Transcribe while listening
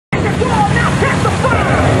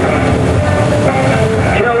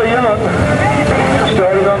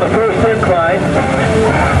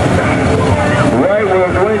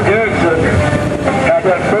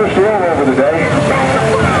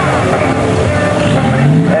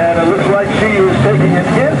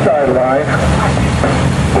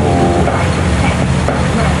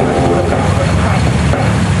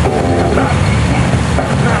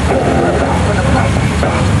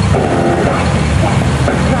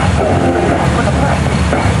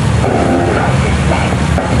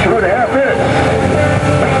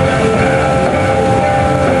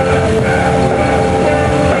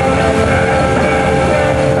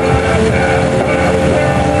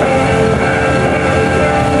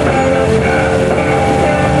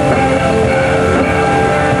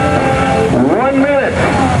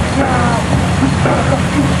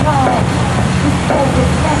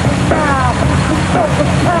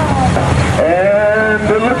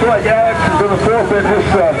looks like Alex is going to forfeit this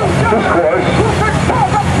course.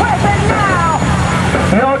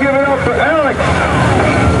 Y'all give it up for Alex.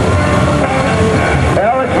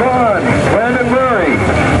 Alex Vaughn, Landon Murray,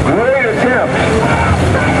 great attempt.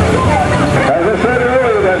 As I said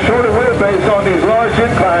earlier, that shorter wheelbase on these large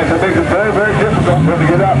inclines, it makes it very, very difficult for them to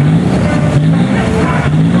get up.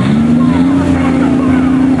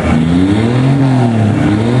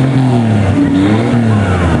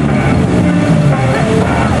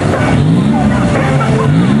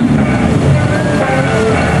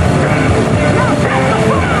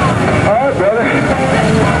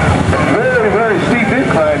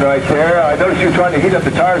 Right there. I noticed you were trying to heat up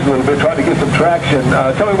the tires a little bit, trying to get some traction.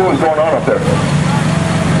 Tell me what was going on up there.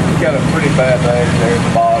 We got a pretty bad ledge there at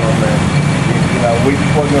the bottom, and we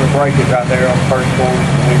just wasn't going to break it right there on the first course.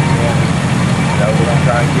 We're going to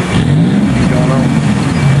try and keep going on.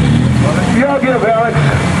 Y'all give Alex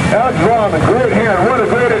Vaughn a great hand. What a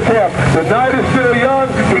great attempt. The night is still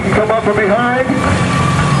young. He can come up from behind.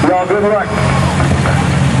 Y'all good luck.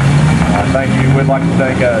 Thank you. We'd like to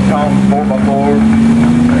thank Tom 4x4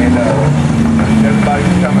 and